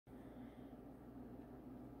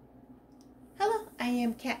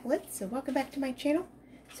am Kat Woods, so welcome back to my channel.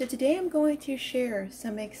 So today I'm going to share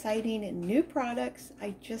some exciting new products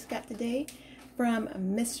I just got today from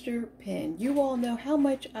Mr. Penn. You all know how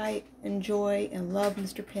much I enjoy and love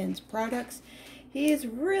Mr. Penn's products. He is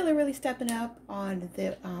really stepping up on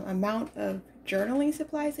the amount of journaling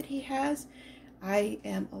supplies that he has. I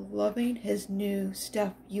am loving his new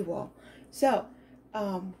stuff, you all. So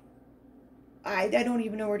I don't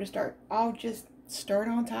even know where to start. I'll just start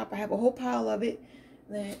on top. I have a whole pile of it.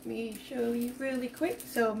 Let me show you really quick.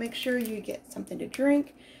 So make sure you get something to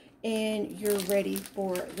drink and you're ready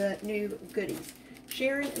for the new goodies.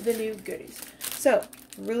 Sharing the new goodies. So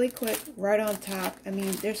really quick, right on top, I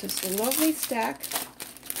mean, there's this lovely stack.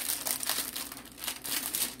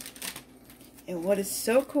 And what is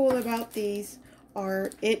so cool about these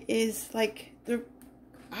are, it is like,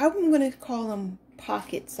 I'm going to call them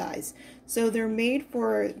pocket size. So they're made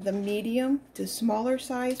for the medium to smaller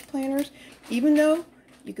size planners, even though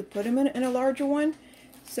you could put them in a larger one.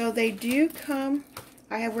 So they do come,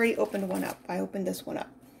 I have already opened one up. I opened this one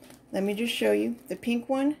up. Let me just show you the pink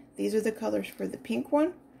one. These are the colors for the pink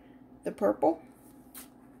one, the purple,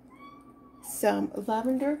 some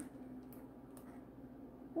lavender.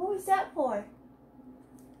 What was that for?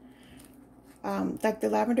 Like the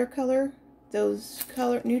lavender color, those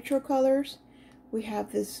neutral colors. We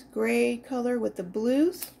have this gray color with the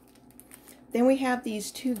blues. Then we have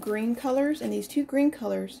these two green colors, and these two green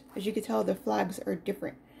colors, as you can tell, the flags are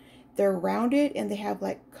different. They're rounded and they have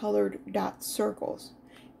like colored dot circles.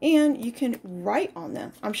 And you can write on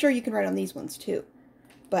them. I'm sure you can write on these ones too.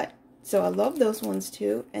 But, so I love those ones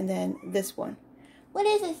too. And then this one. What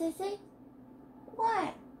is it, Sissy?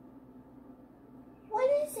 What?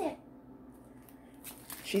 What is it?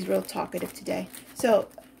 She's real talkative today. So,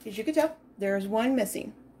 as you can tell, there's one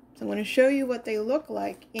missing. So I'm going to show you what they look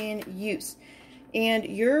like in use. And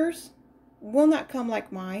yours will not come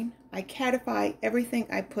like mine. I catify everything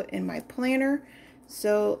I put in my planner.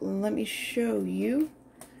 So let me show you.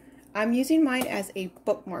 I'm using mine as a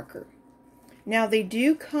bookmarker. Now they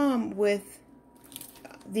do come with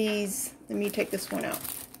these. Let me take this one out.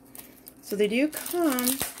 So they do come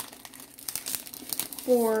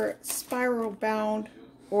for spiral bound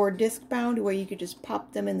or disc bound, where you could just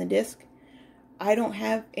pop them in the disc. I don't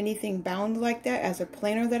have anything bound like that as a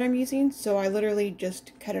planner that I'm using, so I literally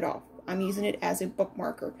just cut it off. I'm using it as a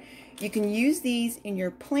bookmarker. You can use these in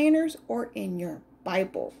your planners or in your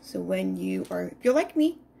Bible. So when you are, if you're like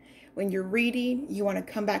me, when you're reading, you want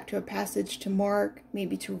to come back to a passage to mark,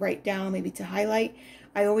 maybe to write down, maybe to highlight.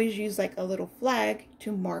 I always use like a little flag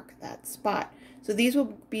to mark that spot. So these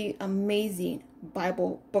will be amazing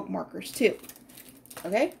Bible bookmarkers too.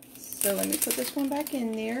 Okay, so let me put this one back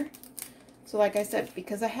in there. So like I said,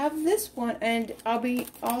 because I have this one, and I'll be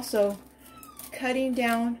also cutting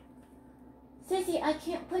down. Sissy, I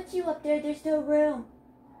can't put you up there. There's no room.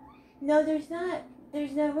 No, there's not.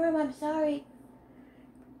 There's no room. I'm sorry.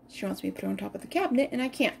 She wants me to put it on top of the cabinet, and I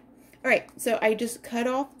can't. Alright, so I just cut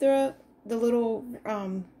off the little,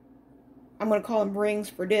 I'm going to call them rings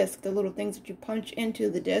for disc, the little things that you punch into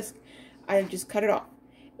the disc. I just cut it off.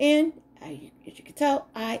 And as you can tell,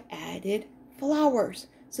 I added flowers.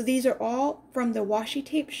 So these are all from the washi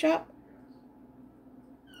tape shop.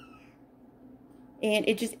 And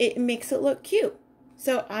it makes it look cute.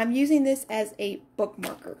 So I'm using this as a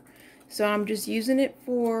bookmarker. So I'm just using it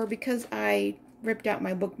for, because I ripped out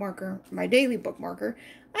my bookmarker, my daily bookmarker,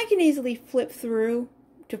 I can easily flip through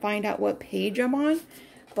to find out what page I'm on.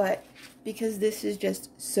 But because this is just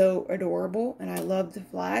so adorable and I love the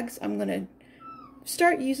flags, I'm going to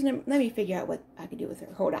start using them. Let me figure out what I can do with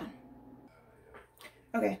her. Hold on.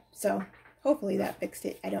 Okay, so hopefully that fixed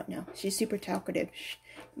it. I don't know. She's super talkative.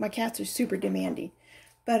 My cats are super demanding.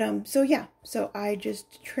 But so yeah, so I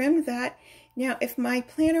just trimmed that. Now, if my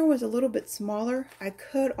planner was a little bit smaller, I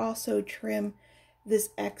could also trim this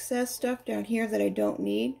excess stuff down here that I don't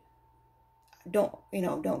need. Don't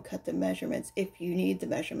cut the measurements if you need the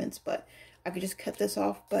measurements, but I could just cut this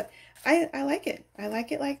off. But I like it. I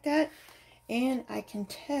like it like that. And I can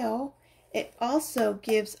tell it also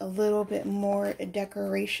gives a little bit more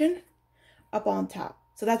decoration up on top.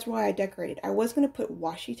 So that's why I decorated. I was going to put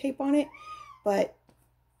washi tape on it, but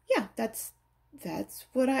yeah, that's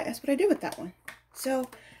what I did with that one. So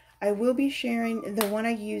I will be sharing the one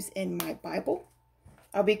I use in my Bible.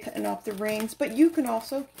 I'll be cutting off the rings, but you can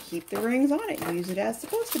also keep the rings on it and use it as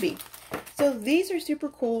supposed to be. So these are super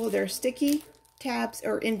cool. They're sticky tabs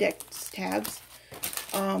or index tabs.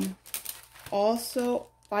 Also,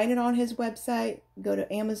 find it on his website. Go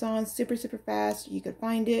to Amazon, super fast. You could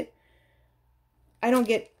find it. I don't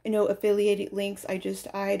get, affiliated links.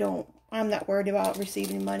 I'm not worried about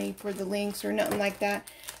receiving money for the links or nothing like that.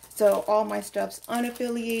 So all my stuff's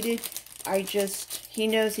unaffiliated. He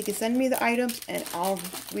knows he can send me the items and I'll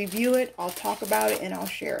review it, I'll talk about it, and I'll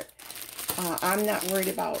share it. I'm not worried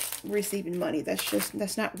about receiving money.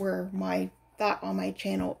 That's not where my thought on my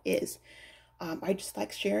channel is. I just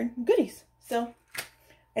like sharing goodies. So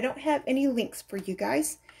I don't have any links for you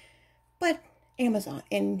guys, but Amazon,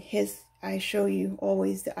 and I show you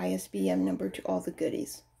always the ISBN number to all the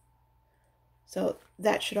goodies. So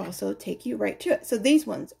that should also take you right to it. So these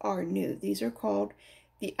ones are new. These are called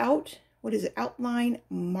the outline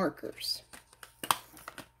markers.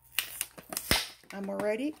 I'm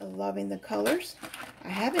already loving the colors. I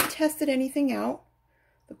haven't tested anything out.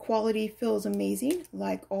 The quality feels amazing,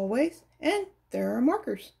 like always. And there are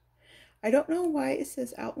markers. I don't know why it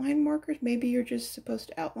says outline markers. Maybe you're just supposed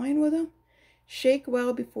to outline with them. Shake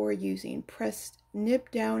well before using. Press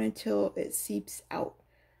nib down until it seeps out.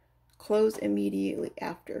 Close immediately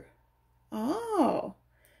after. Oh.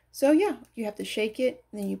 So yeah, you have to shake it,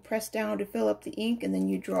 and then you press down to fill up the ink, and then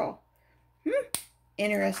you draw.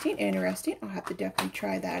 Interesting, interesting. I'll have to definitely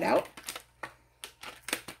try that out.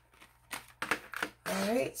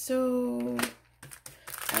 Alright, so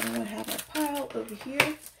I don't have a pile over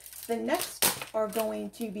here. The next are going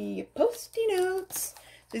to be Post-it notes.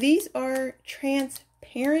 So these are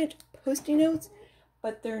transparent Post-it notes,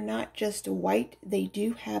 but they're not just white. They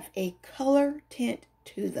do have a color tint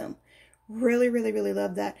to them. Really, really, really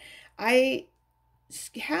love that. I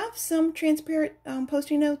have some transparent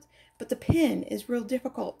Post-it notes, but the pen is real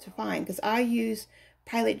difficult to find because I use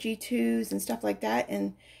Pilot G2s and stuff like that,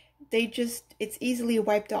 and it's easily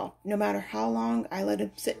wiped off no matter how long I let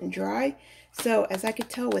them sit and dry. So as I could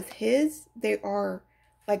tell with his, they are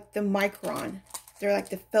like the micron. They're like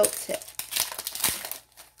the felt tip.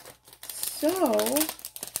 So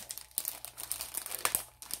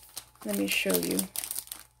let me show you.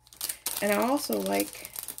 And I also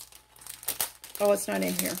like, oh, it's not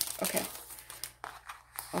in here. Okay.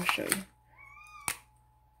 I'll show you.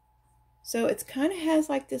 So it's kind of has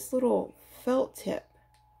like this little felt tip.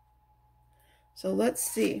 So let's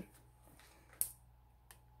see.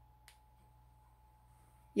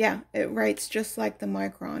 Yeah, it writes just like the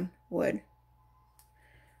micron would.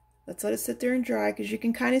 Let's let it sit there and dry, because you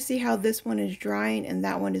can kind of see how this one is drying and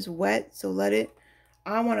that one is wet. So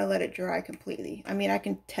I want to let it dry completely. I mean, I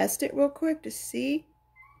can test it real quick to see.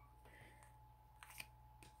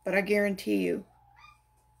 But I guarantee you.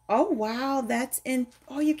 Oh, wow,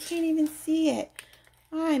 oh, you can't even see it.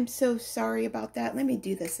 I'm so sorry about that. Let me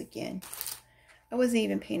do this again. I wasn't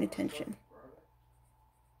even paying attention.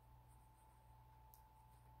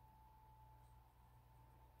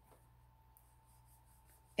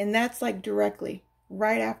 And that's like directly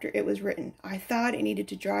right after it was written. I thought it needed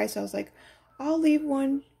to dry, so I was like, I'll leave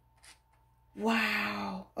one.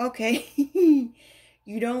 Wow. Okay.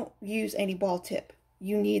 You don't use any ball tip.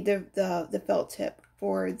 You need the felt tip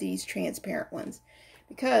for these transparent ones.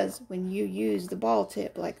 Because when you use the ball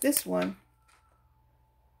tip like this one,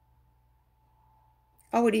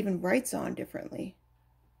 oh, it even writes on differently.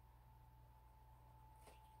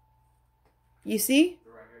 You see?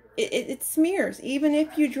 It smears. Even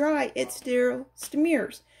if you dry, it still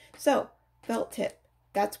smears. So, felt tip.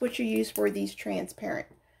 That's what you use for these transparent.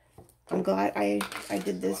 I'm glad I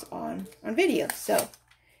did this on video, so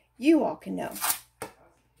you all can know.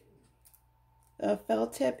 The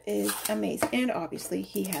felt tip is amazing. And obviously,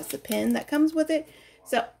 he has the pen that comes with it.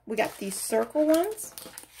 So, we got these circle ones,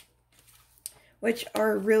 which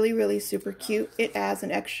are really, really super cute. It adds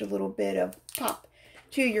an extra little bit of pop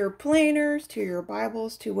to your planners, to your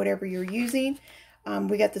Bibles, to whatever you're using.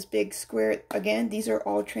 We got this big square. Again, these are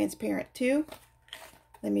all transparent too.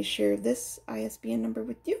 Let me share this ISBN number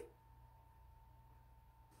with you.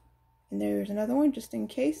 And there's another one just in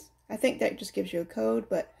case. I think that just gives you a code,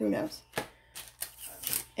 but who knows.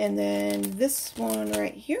 And then this one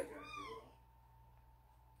right here.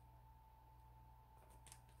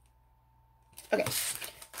 Okay.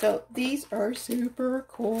 So these are super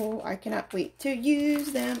cool. I cannot wait to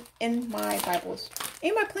use them in my Bibles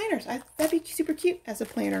and my planners. That'd be super cute as a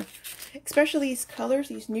planner. Especially these colors,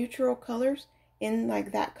 these neutral colors in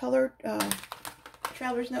like that color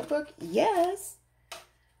traveler's notebook. Yes.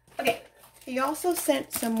 Okay. He also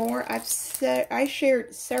sent some more. I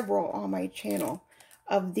shared several on my channel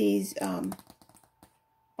of these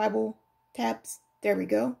Bible tabs. There we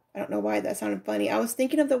go. I don't know why that sounded funny. I was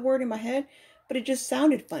thinking of the word in my head, but it just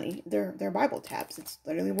sounded funny. They're Bible tabs. It's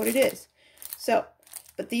literally what it is. So,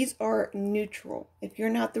 but these are neutral. If you're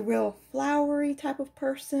not the real flowery type of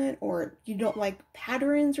person, or you don't like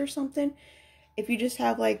patterns or something, if you just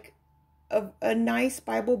have like a nice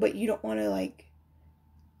Bible, but you don't want to like,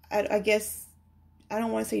 I guess, I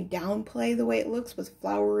don't want to say downplay the way it looks with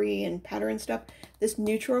flowery and pattern stuff. This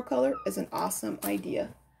neutral color is an awesome idea.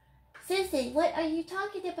 Sissy, what are you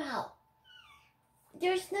talking about?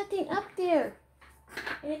 There's nothing up there.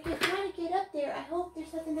 And if you're trying to get up there, I hope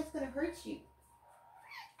there's nothing that's going to hurt you.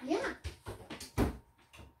 Yeah.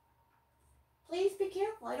 Please be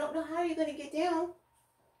careful. I don't know how you're going to get down.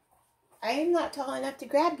 I am not tall enough to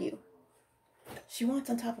grab you. She wants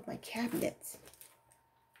on top of my cabinets.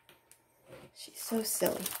 She's so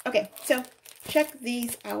silly. Okay, so check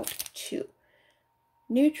these out too.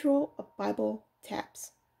 Neutral Bible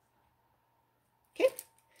tabs. Okay,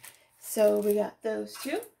 so we got those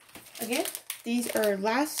two. Again, these are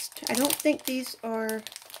last. I don't think these are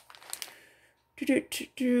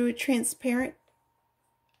transparent.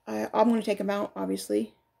 I'm going to take them out,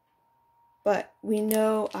 obviously. But we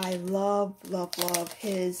know I love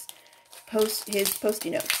his Post-it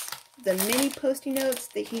notes. The mini Post-it notes,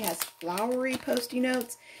 that he has flowery Post-it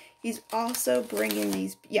notes. He's also bringing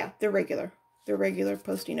these, yeah, they're regular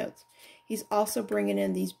Post-it notes. He's also bringing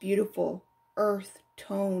in these beautiful earth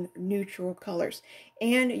tone neutral colors.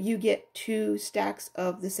 And you get 2 stacks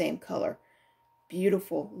of the same color.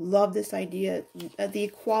 Beautiful. Love this idea. The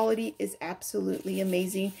quality is absolutely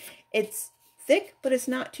amazing. It's thick, but it's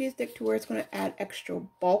not too thick to where it's going to add extra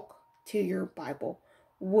bulk to your Bible.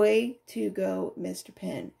 Way to go, Mr.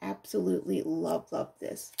 Penn. Absolutely love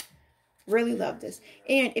this. Really love this.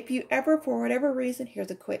 And if you ever, for whatever reason,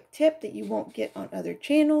 here's a quick tip that you won't get on other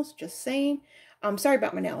channels, just saying. I'm sorry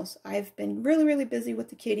about my nails. I've been really busy with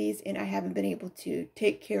the kitties, and I haven't been able to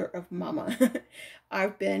take care of Mama.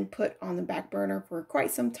 I've been put on the back burner for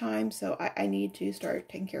quite some time, so I need to start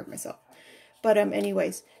taking care of myself. But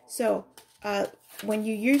anyways, so when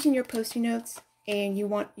you're using your Post-it notes and you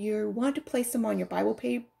want to place them on your Bible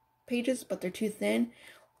pages, but they're too thin,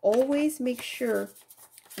 always make sure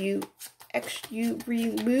you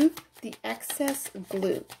remove the excess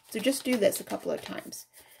glue. So just do this a couple of times.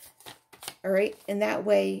 All right, and that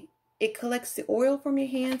way it collects the oil from your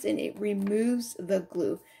hands and it removes the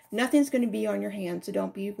glue. Nothing's going to be on your hands, so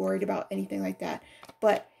don't be worried about anything like that.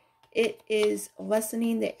 But it is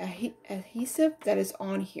lessening the adhesive that is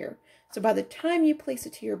on here. So by the time you place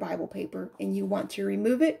it to your Bible paper and you want to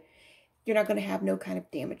remove it, you're not going to have no kind of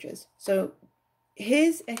damages. So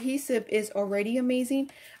his adhesive is already amazing.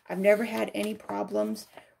 I've never had any problems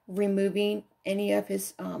removing any of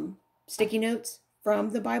his sticky notes from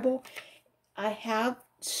the Bible. I have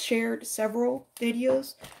shared several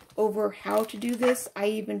videos over how to do this. I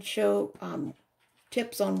even show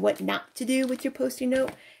tips on what not to do with your Post-it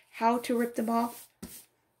note, how to rip them off.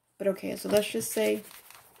 But okay, so let's just say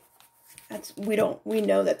we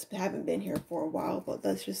know that's haven't been here for a while, but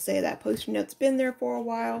let's just say that Post-it note's been there for a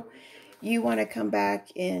while. You want to come back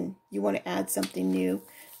and you want to add something new.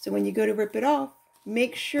 So when you go to rip it off,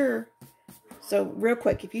 make sure. So real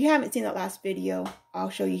quick, if you haven't seen that last video,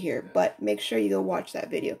 I'll show you here, but make sure you go watch that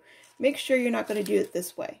video. Make sure you're not going to do it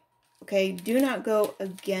this way, okay? Do not go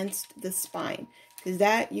against the spine, because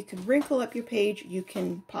that, you can wrinkle up your page, you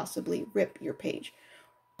can possibly rip your page.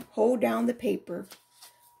 Hold down the paper,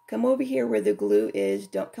 come over here where the glue is,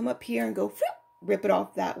 don't come up here and go, rip it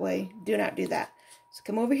off that way. Do not do that. So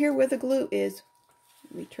come over here where the glue is,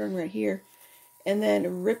 let me turn right here, and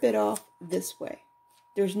then rip it off this way.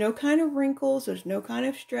 There's no kind of wrinkles. There's no kind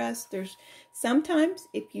of stress. There's sometimes,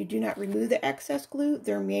 if you do not remove the excess glue,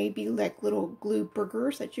 there may be like little glue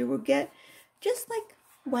burgers that you will get. Just like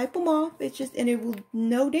wipe them off. It's just, and it will,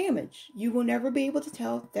 no damage. You will never be able to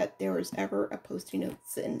tell that there was ever a Post-it note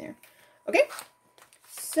sitting there. Okay?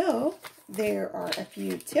 So, there are a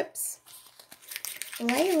few tips.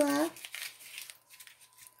 Layla.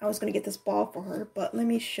 I was going to get this ball for her, but let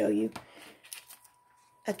me show you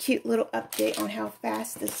a cute little update on how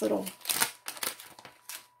fast this little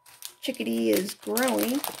chickadee is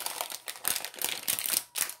growing.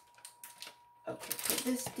 Okay, put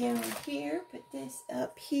this down here, put this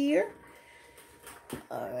up here.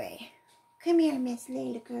 Alright, come here, Miss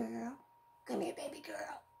Layla girl. Come here, baby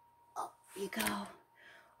girl. Oh, you go.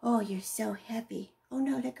 Oh, you're so heavy. Oh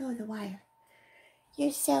no, let go of the wire.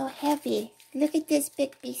 You're so heavy. Look at this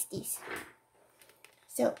big beasties.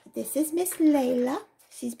 So, this is Miss Layla.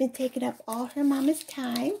 She's been taking up all her mama's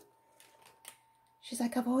time. She's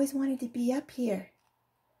like, I've always wanted to be up here.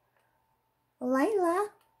 Layla?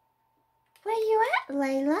 Where you at,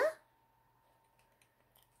 Layla?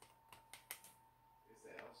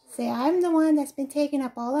 Say, I'm the one that's been taking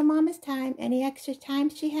up all her mama's time. Any extra time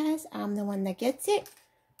she has, I'm the one that gets it.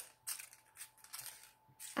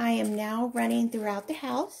 I am now running throughout the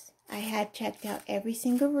house. I had checked out every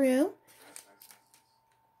single room.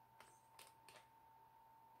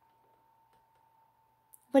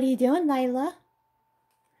 What are you doing, Lila?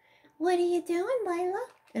 What are you doing, Lila?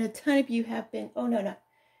 And a ton of you have been... Oh, no, no.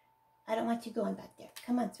 I don't want you going back there.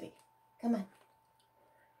 Come on, sweetie. Come on.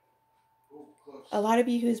 A lot of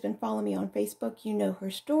you who's been following me on Facebook, you know her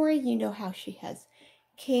story. You know how she has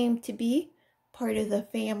came to be part of the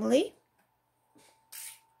family.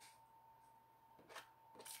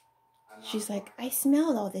 She's like, I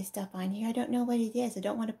smelled all this stuff on here. I don't know what it is. I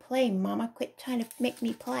don't want to play, Mama. Quit trying to make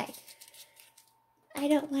me play. I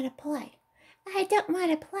don't want to play. I don't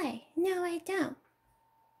want to play. No, I don't.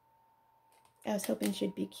 I was hoping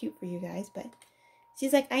she'd be cute for you guys, but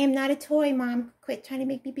she's like, I am not a toy, Mom. Quit trying to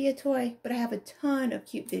make me be a toy. But I have a ton of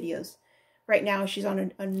cute videos. Right now, she's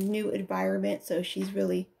on a new environment, so she's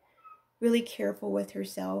really, really careful with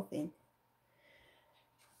herself.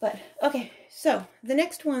 But, okay, so the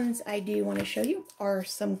next ones I do want to show you are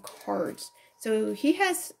some cards. So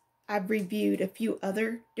I've reviewed a few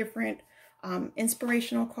other different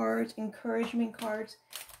inspirational cards, encouragement cards.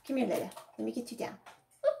 Come here, Leila. Let me get you down.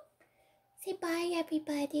 Oop. Say bye,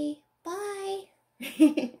 everybody. Bye.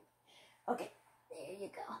 Okay, there you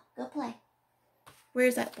go. Go play.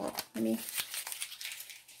 Where's that ball? Leila,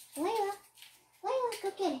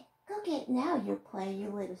 go get it. Go get it. Now you'll play, you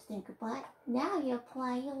little stinker butt. Now you'll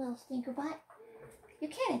play, you little stinker butt. You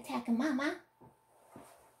can't attack a mama.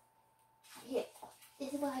 Here,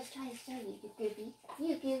 this is what I was trying to show you, you goofy.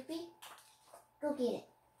 You goofy. Go get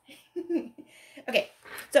it. Okay,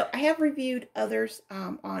 so I have reviewed others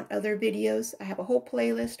on other videos. I have a whole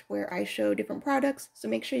playlist where I show different products, so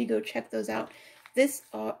make sure you go check those out. This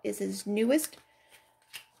is his newest,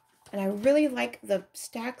 and I really like the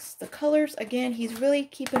stacks, the colors. Again, he's really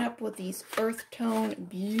keeping up with these earth tone,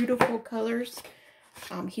 beautiful colors.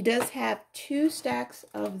 He does have 2 stacks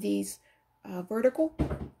of these vertical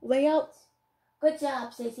layouts. Good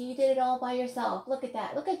job, Sissy. You did it all by yourself. Look at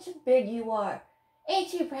that. Look at how big you are.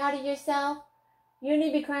 Ain't you proud of yourself? You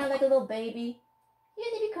need to be crying like a little baby. You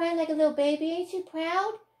need to be crying like a little baby. Ain't you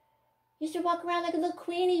proud? You should walk around like a little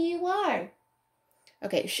queenie you are.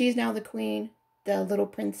 Okay, she's now the queen. The little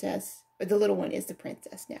princess, or the little one is the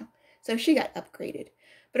princess now. So she got upgraded.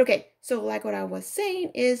 But okay, so like what I was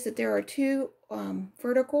saying is that there are 2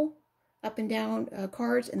 vertical up and down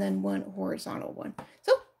cards and then 1 horizontal one.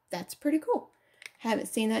 So that's pretty cool. Haven't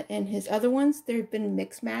seen that in his other ones. They've been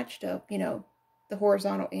mixed matched of, you know, the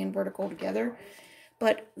horizontal and vertical together.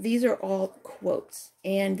 But these are all quotes.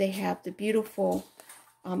 And they have the beautiful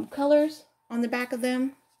colors on the back of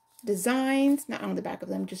them. Designs, not on the back of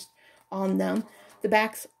them, just on them. The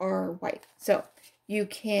backs are white. So you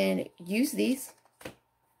can use these.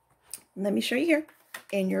 Let me show you here.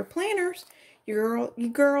 In your planners, you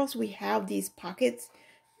girls, we have these pockets.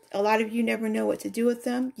 A lot of you never know what to do with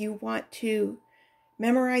them. You want to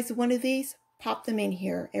memorize one of these, pop them in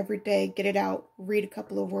here every day, get it out, read a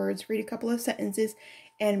couple of words, read a couple of sentences,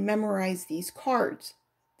 and memorize these cards.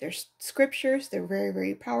 They're scriptures, they're very,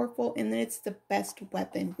 very powerful, and it's the best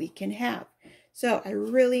weapon we can have. So I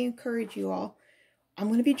really encourage you all. I'm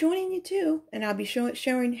going to be joining you too, and I'll be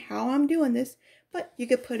showing how I'm doing this, but you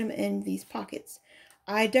could put them in these pockets.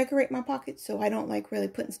 I decorate my pockets, so I don't like really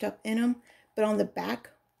putting stuff in them, but on the back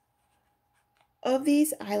of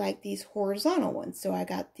these, I like these horizontal ones. So I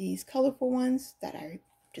got these colorful ones that I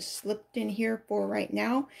just slipped in here for right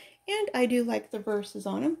now, and I do like the verses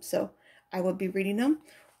on them, so I will be reading them.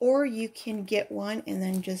 Or you can get one and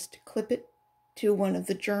then just clip it to one of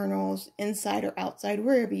the journals, inside or outside,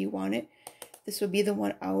 wherever you want it. This would be the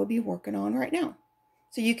one I will be working on right now.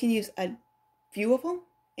 So you can use a few of them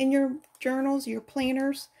in your journals, your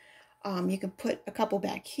planners. You can put a couple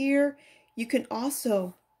back here. You can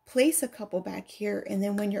also place a couple back here, and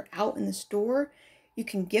then when you're out in the store, you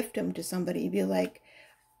can gift them to somebody. Be like,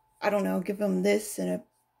 I don't know, give them this and a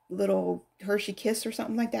little Hershey kiss or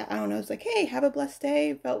something like that. I don't know. It's like, hey, have a blessed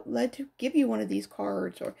day. Felt led to give you one of these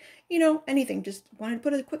cards, or, you know, anything. Just wanted to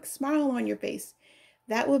put a quick smile on your face.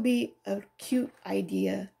 That would be a cute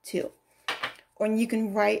idea too. Or you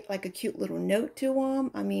can write like a cute little note to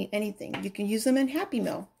them. I mean, anything. You can use them in Happy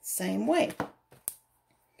Meal. Same way.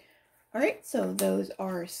 All right, so those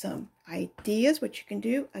are some ideas what you can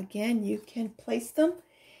do. Again, you can place them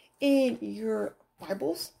in your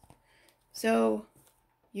Bibles. So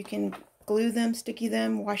you can glue them, sticky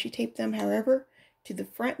them, washi tape them, however, to the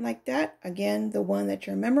front like that. Again, the one that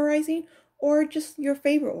you're memorizing, or just your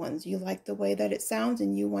favorite ones. You like the way that it sounds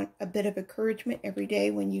and you want a bit of encouragement every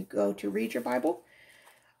day when you go to read your Bible.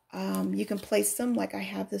 You can place them like I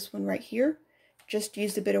have this one right here. Just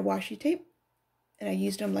used a bit of washi tape, and I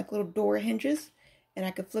used them like little door hinges, and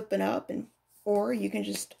I could flip it up, and or you can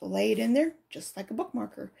just lay it in there just like a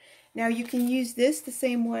bookmarker. Now you can use this the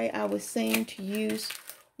same way I was saying to use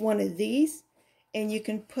one of these, and you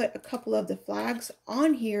can put a couple of the flags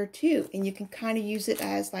on here too, and you can kind of use it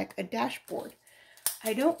as like a dashboard.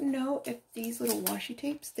 I don't know if these little washi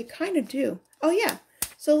tapes, they kind of do. Oh yeah,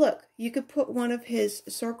 so look, you could put one of his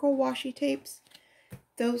circle washi tapes,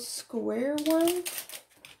 those square ones,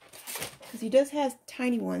 because he does have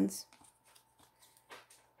tiny ones.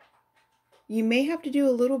 You may have to do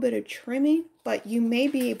a little bit of trimming, but you may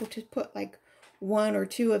be able to put like one or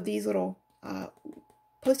two of these little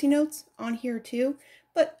Post-it notes on here too.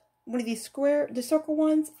 But one of these the circle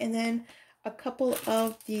ones, and then a couple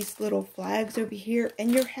of these little flags over here,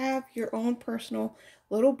 and you have your own personal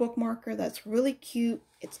little bookmarker that's really cute.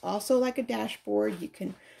 It's also like a dashboard. You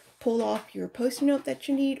can pull off your Post-it note that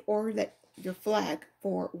you need, or your flag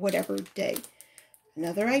for whatever day.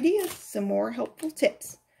 Another idea, some more helpful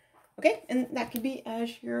tips. Okay, and that could be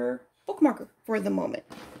as your bookmarker for the moment.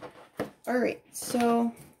 All right,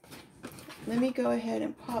 so let me go ahead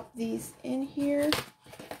and pop these in here.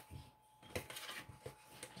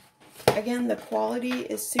 Again, the quality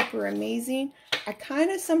is super amazing. I kind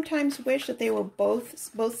of sometimes wish that they were both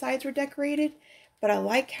sides were decorated, but I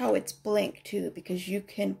like how it's blank too, because you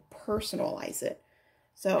can personalize it.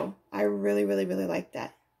 So I really, really, really like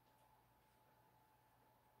that.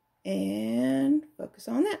 And focus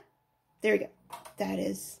on that. There we go. That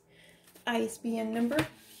is ISBN number.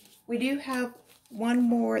 We do have one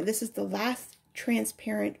more. This is the last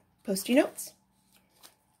transparent Post-it notes.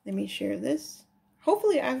 Let me share this.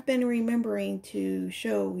 Hopefully I've been remembering to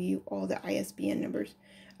show you all the ISBN numbers.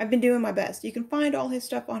 I've been doing my best. You can find all his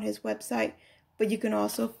stuff on his website, but you can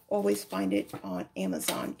also always find it on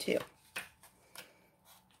Amazon too.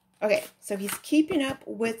 Okay, so he's keeping up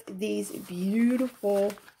with these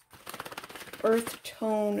beautiful earth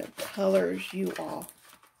tone colors, you all.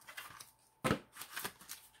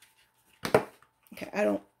 Okay, I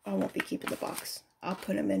won't be keeping the box. I'll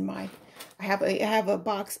put them in my, I have a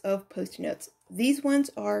box of Post-it notes. These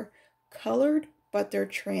ones are colored, but they're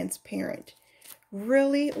transparent.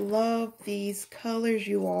 Really love these colors,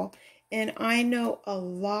 you all. And I know a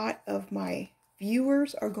lot of my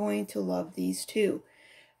viewers are going to love these too.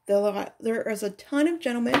 There is a ton of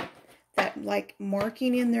gentlemen that like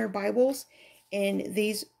marking in their Bibles, and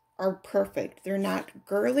these are perfect. They're not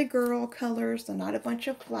girly girl colors. They're not a bunch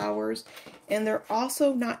of flowers. And they're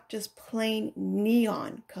also not just plain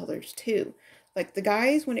neon colors too. Like the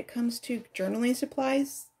guys, when it comes to journaling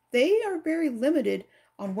supplies, they are very limited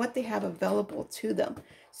on what they have available to them.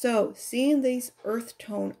 So seeing these earth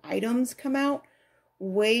tone items come out,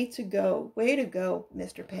 way to go,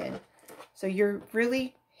 Mr. Penn. So you're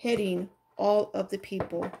really hitting all of the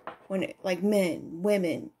people, like men,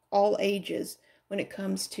 women, all ages, when it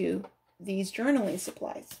comes to these journaling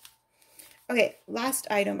supplies. Okay, last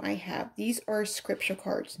item I have. These are scripture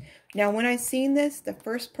cards. Now, when I seen this, the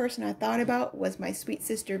first person I thought about was my sweet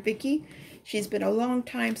sister, Vicky. She's been a long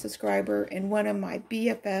time subscriber and one of my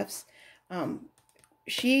BFFs.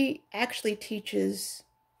 She actually teaches,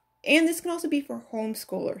 and this can also be for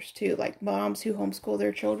homeschoolers too, like moms who homeschool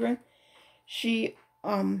their children. She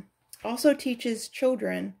also teaches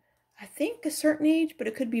children, I think a certain age, but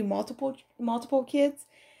it could be multiple kids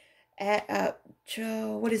at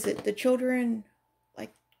what is it? The children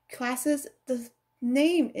like classes. The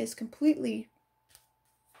name is completely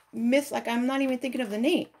like I'm not even thinking of the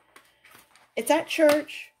name. It's at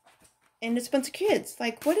church, and it's a bunch of kids.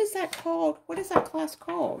 Like, what is that called? What is that class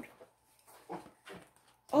called?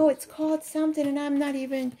 Oh, it's called something, and I'm not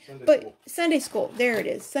even. Sunday school. There it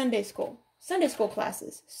is. Sunday school. Sunday school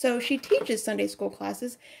classes. So she teaches Sunday school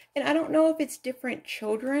classes, and I don't know if it's different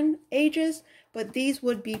children ages, but these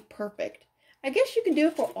would be perfect. I guess you can do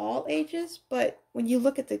it for all ages, but when you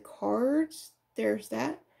look at the cards, there's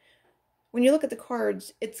that. When you look at the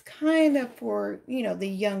cards, it's kind of for, you know, the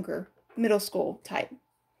younger middle school type.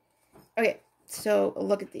 Okay, so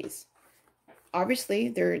look at these. Obviously,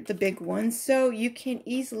 they're the big ones, so you can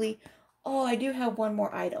easily, oh, I do have one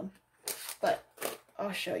more item, but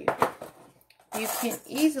I'll show you. You can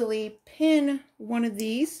easily pin one of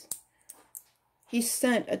these. He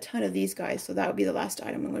sent a ton of these guys, so that would be the last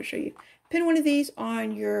item I'm going to show you. Pin one of these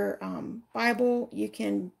on your Bible. You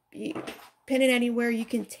can pin it anywhere. You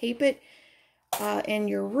can tape it in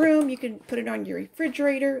your room. You can put it on your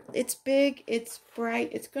refrigerator. It's big. It's bright.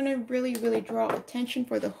 It's going to really, really draw attention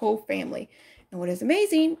for the whole family. And what is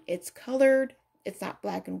amazing, it's colored. It's not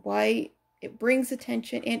black and white. It brings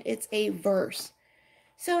attention, and it's a verse.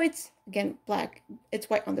 So it's, again, black. It's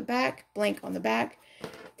white on the back, blank on the back.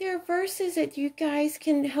 There are verses that you guys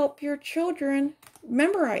can help your children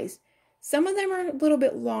memorize. Some of them are a little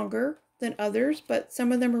bit longer than others, but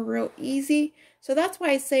some of them are real easy. So that's why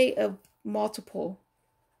I say of multiple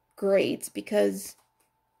grades, because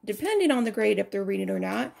depending on the grade, if they're reading or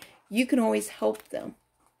not, you can always help them.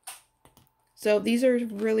 So these are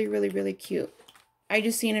really, really, really cute. I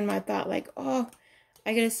just seen in my thought like, oh,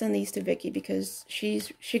 I gotta send these to Vicky because she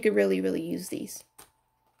could really, really use these.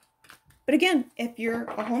 But again, if you're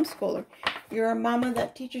a homeschooler, you're a mama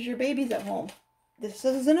that teaches your babies at home, this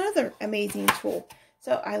is another amazing tool.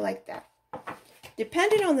 So I like that.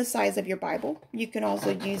 Depending on the size of your Bible, you can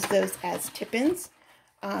also use those as tip-ins.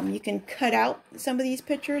 You can cut out some of these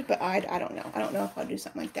pictures, but I don't know. I don't know if I'll do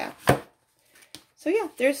something like that. So yeah,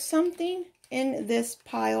 there's something in this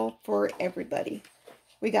pile for everybody.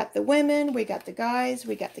 We got the women, we got the guys,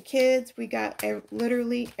 we got the kids, we got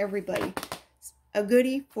literally everybody. A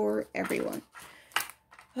goodie for everyone.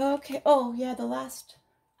 Okay, oh yeah, the last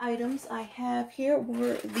items I have here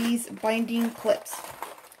were these binding clips.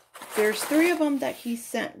 There's 3 of them that he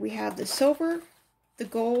sent. We have the silver, the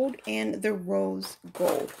gold, and the rose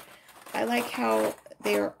gold. I like how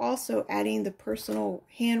they are also adding the personal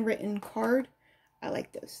handwritten card. I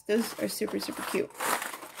like those. Those are super, super cute.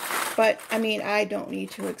 But, I mean, I don't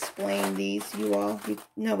need to explain these. You all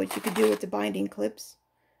know what you could do with the binding clips.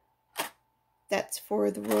 That's for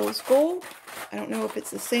the rose gold. I don't know if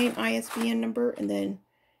it's the same ISBN number. And then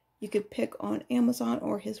you could pick on Amazon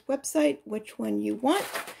or his website which one you want.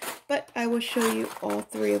 But I will show you all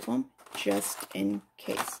 3 of them just in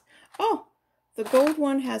case. Oh, the gold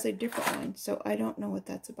one has a different one. So I don't know what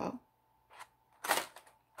that's about.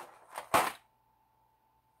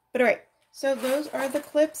 But alright. So those are the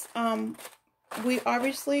clips. I'm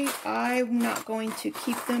not going to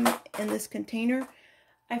keep them in this container.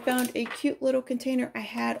 I found a cute little container I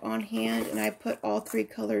had on hand, and I put all 3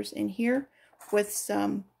 colors in here with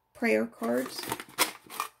some prayer cards.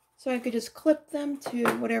 So I could just clip them to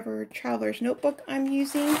whatever traveler's notebook I'm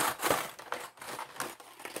using.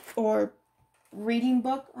 Or reading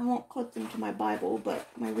book. I won't clip them to my Bible, but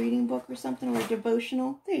my reading book or something, or a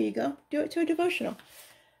devotional. There you go. Do it to a devotional.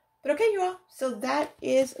 But okay, you all. So that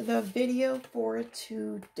is the video for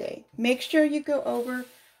today. Make sure you go over.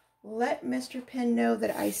 Let Mr. Penn know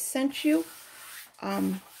that I sent you.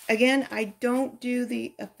 Again, I don't do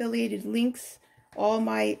the affiliated links.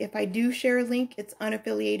 If I do share a link, it's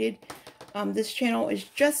unaffiliated. This channel is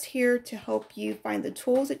just here to help you find the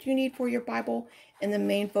tools that you need for your Bible. And the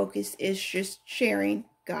main focus is just sharing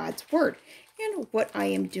God's Word and what I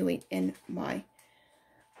am doing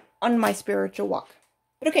on my spiritual walk.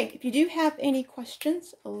 But okay, if you do have any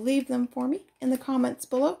questions, leave them for me in the comments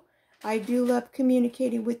below. I do love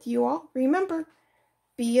communicating with you all. Remember,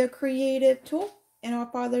 be a creative tool in our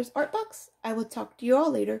Father's art box. I will talk to you all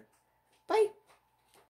later. Bye.